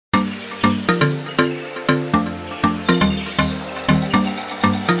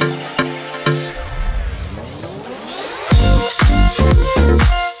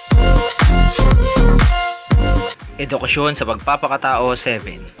Edukasyon sa Pagpapakatao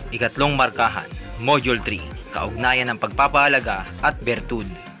 7, Ikatlong Markahan, Module 3, Kaugnayan ng Pagpapahalaga at Birtud.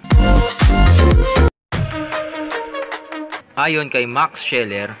 Ayon kay Max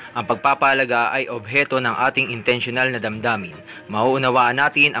Scheler, ang pagpapahalaga ay obheto ng ating intensyonal na damdamin. Mauunawaan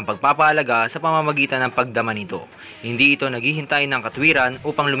natin ang pagpapahalaga sa pamamagitan ng pagdama nito. Hindi ito naghihintay ng katwiran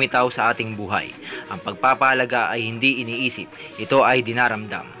upang lumitaw sa ating buhay. Ang pagpapahalaga ay hindi iniisip, ito ay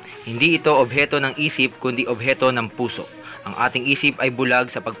dinaramdam. Hindi ito obheto ng isip kundi obheto ng puso. Ang ating isip ay bulag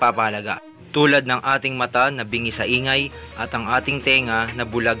sa pagpapahalaga, tulad ng ating mata na bingi sa ingay at ang ating tenga na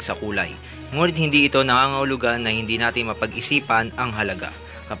bulag sa kulay. Ngunit hindi ito nangangahulugan na hindi natin mapag-isipan ang halaga.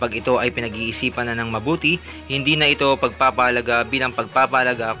 Kapag ito ay pinag-iisipan na ng mabuti, hindi na ito pagpapahalaga bilang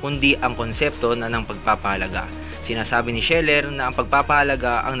pagpapahalaga kundi ang konsepto na ng pagpapahalaga. Sinasabi ni Scheler na ang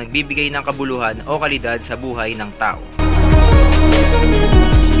pagpapahalaga ang nagbibigay ng kabuluhan o kalidad sa buhay ng tao.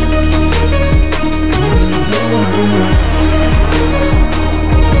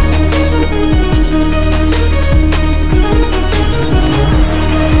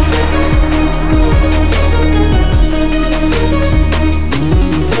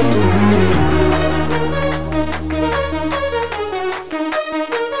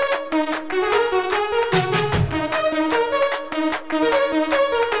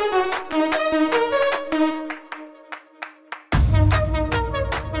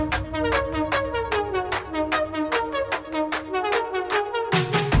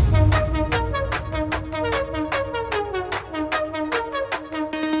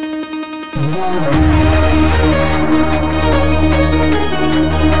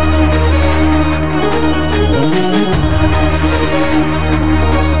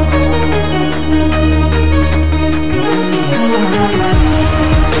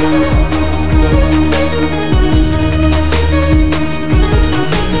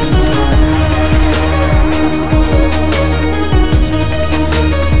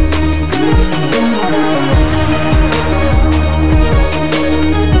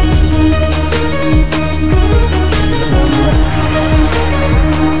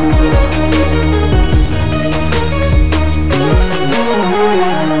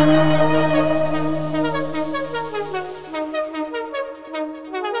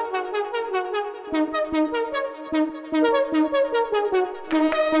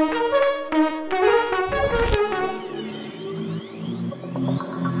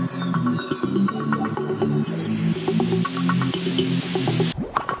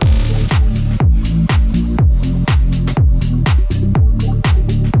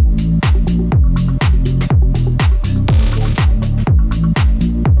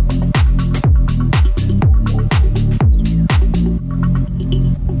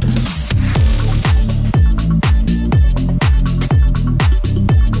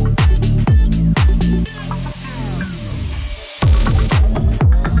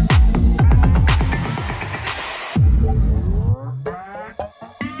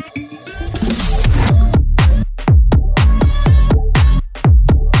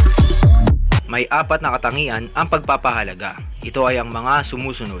 May apat na katangian ang pagpapahalaga. Ito ay ang mga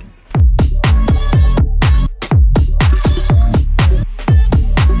sumusunod.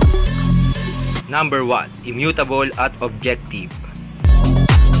 Number 1. Immutable at objective.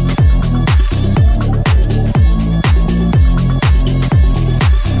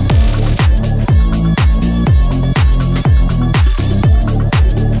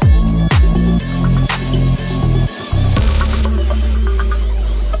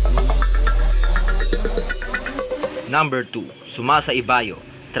 Number 2. Sumasaibayo,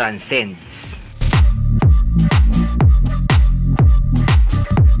 transcends.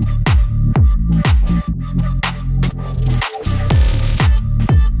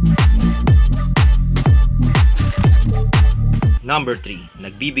 Number 3.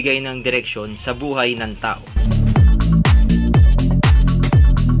 Nagbibigay ng direksyon sa buhay ng tao.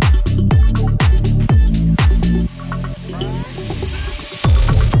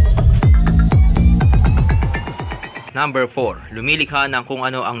 Number 4. Lumilikha ng kung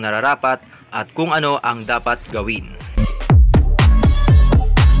ano ang nararapat at kung ano ang dapat gawin.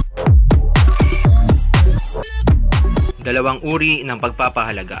 Dalawang uri ng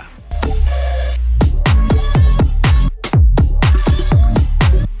pagpapahalaga.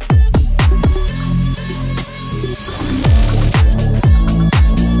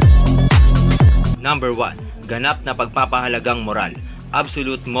 Number 1. Ganap na pagpapahalagang moral,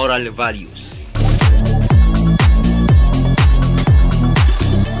 absolute moral values.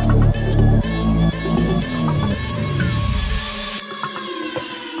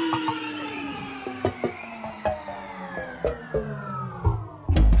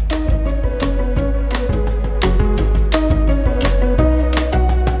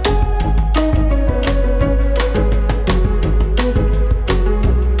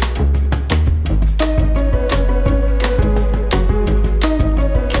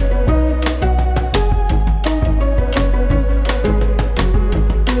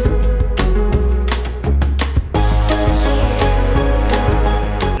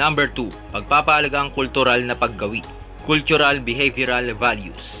 Number 2, pagpapahalagang kultural na paggawi, cultural behavioral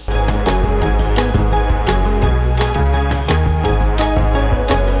values.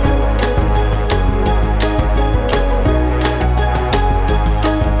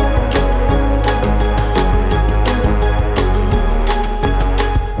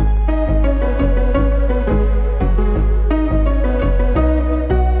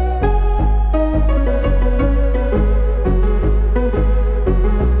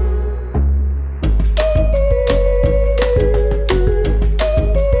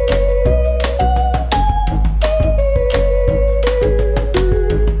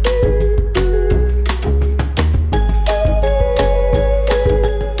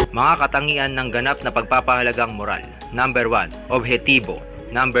 Mga katangian ng ganap na pagpapahalagang moral. Number 1, objetibo.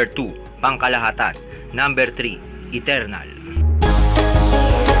 Number 2, pangkalahatan. Number 3, eternal.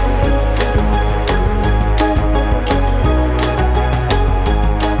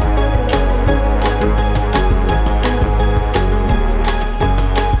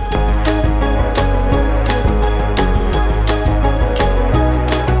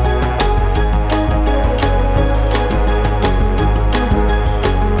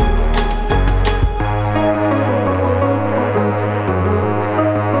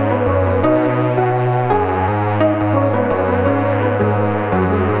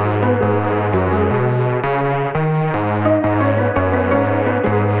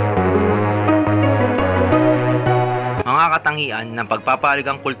 Mga katangian ng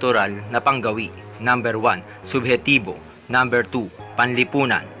pagpapahalagang kultural na panggawi. Number 1, subjektibo. Number 2,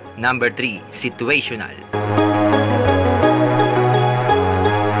 panlipunan. Number 3, situational.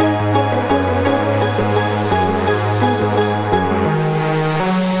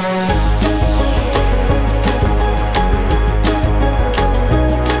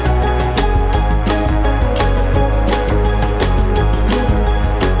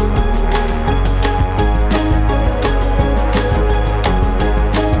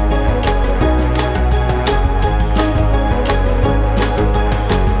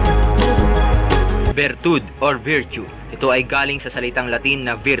 Birtud or virtue. Ito ay galing sa salitang Latin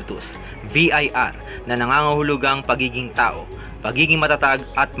na virtus, VIR, na nangangahulugang pagiging tao, pagiging matatag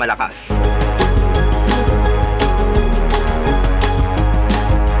at malakas.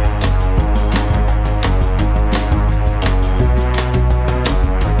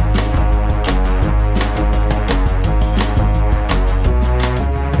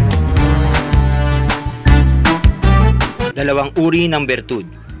 Dalawang uri ng birtud,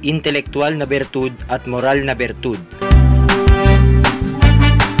 intelektual na birtud at moral na birtud.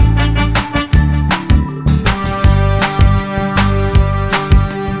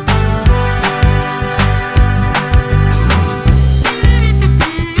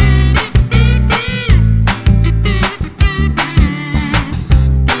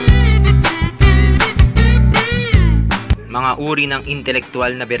 Mga uri ng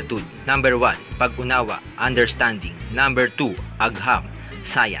intelektual na birtud. Number 1, pag-unawa, understanding. Number 2, agham,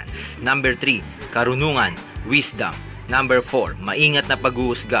 science. Number 3, karunungan, wisdom. Number 4, maingat na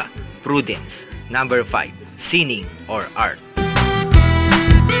paghuhusga, prudence. Number 5, sining or art.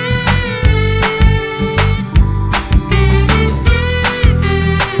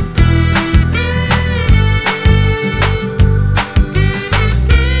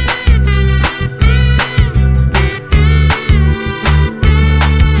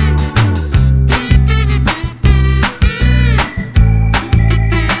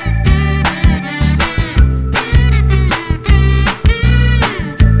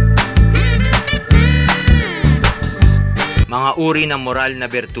 Mga uri ng moral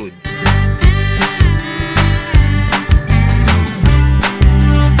na birtud.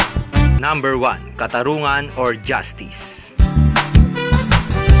 Number 1, katarungan or justice.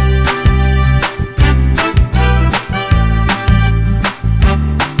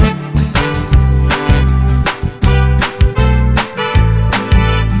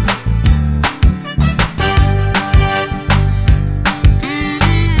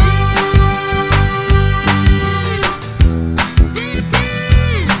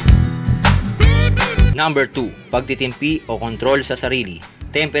 Number 2, pagtitimpi o kontrol sa sarili,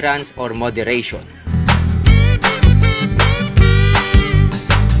 temperance or moderation.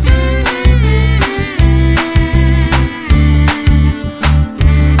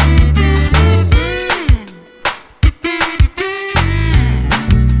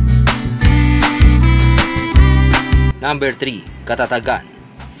 Number 3, katatagan,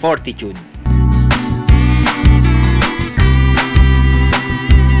 fortitude.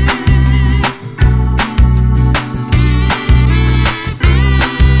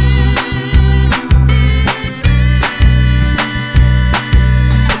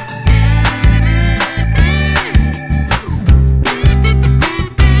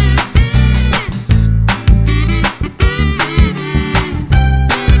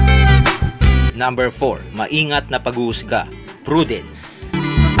 Number 4, maingat na paghuhusga, prudence.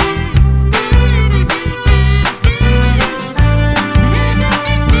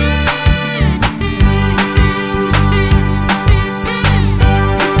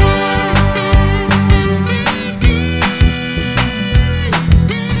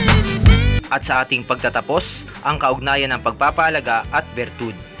 At sa ating pagtatapos, ang kaugnayan ng pagpapahalaga at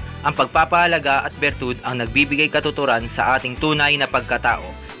birtud. Ang pagpapahalaga at birtud ang nagbibigay katuturan sa ating tunay na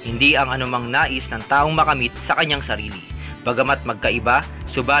pagkatao, hindi ang anumang nais ng taong makamit sa kanyang sarili. Bagamat magkaiba,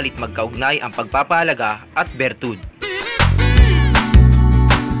 subalit magkaugnay ang pagpapahalaga at birtud.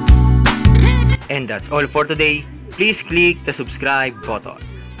 And that's all for today. Please click the subscribe button.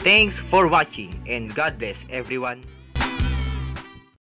 Thanks for watching and God bless everyone.